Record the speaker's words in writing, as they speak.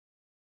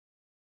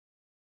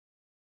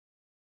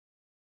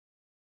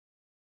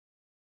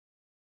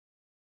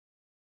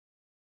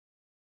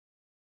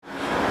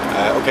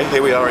Okay,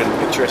 here we are in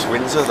picturesque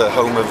Windsor, the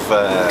home of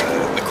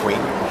the Queen,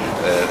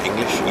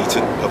 English,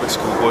 Eton, public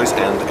school boys,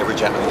 and every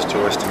Japanese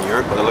tourist in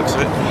Europe by the looks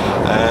of it.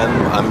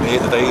 I'm here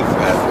today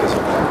because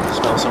I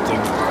smell something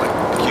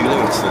quite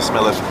peculiar. It's the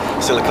smell of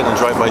silicon and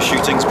drive-by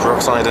shootings,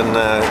 peroxide and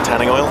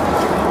tanning oil.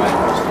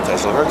 It's the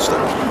Tesla Roadster.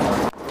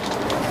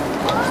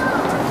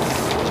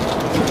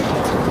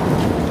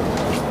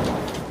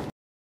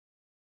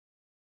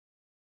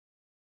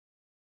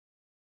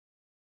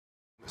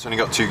 It's only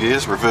got 2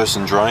 gears, reverse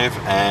and drive,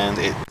 and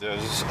it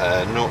does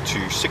 0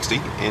 to 60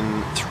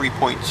 in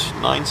 3.9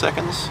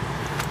 seconds.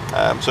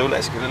 So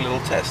let's give it a little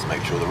test,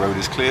 make sure the road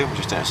is clear. We're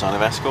just outside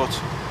of Ascot.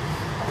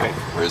 Okay,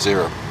 we're at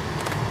 0.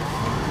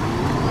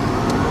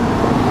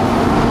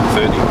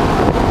 30.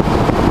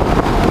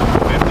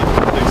 50,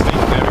 60,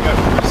 there we go,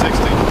 we're at 60.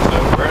 So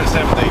we're at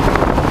 70.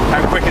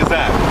 How quick is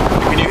that?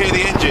 Can you hear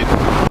the engine?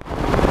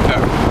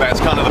 No,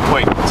 that's kind of the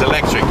point. It's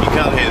electric, you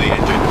can't hear the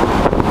engine,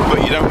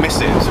 but you don't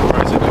miss it,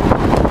 surprisingly.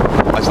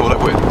 I thought I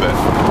would, but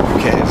who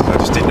cares? I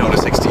just did 0 to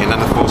 60 in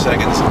under 4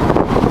 seconds.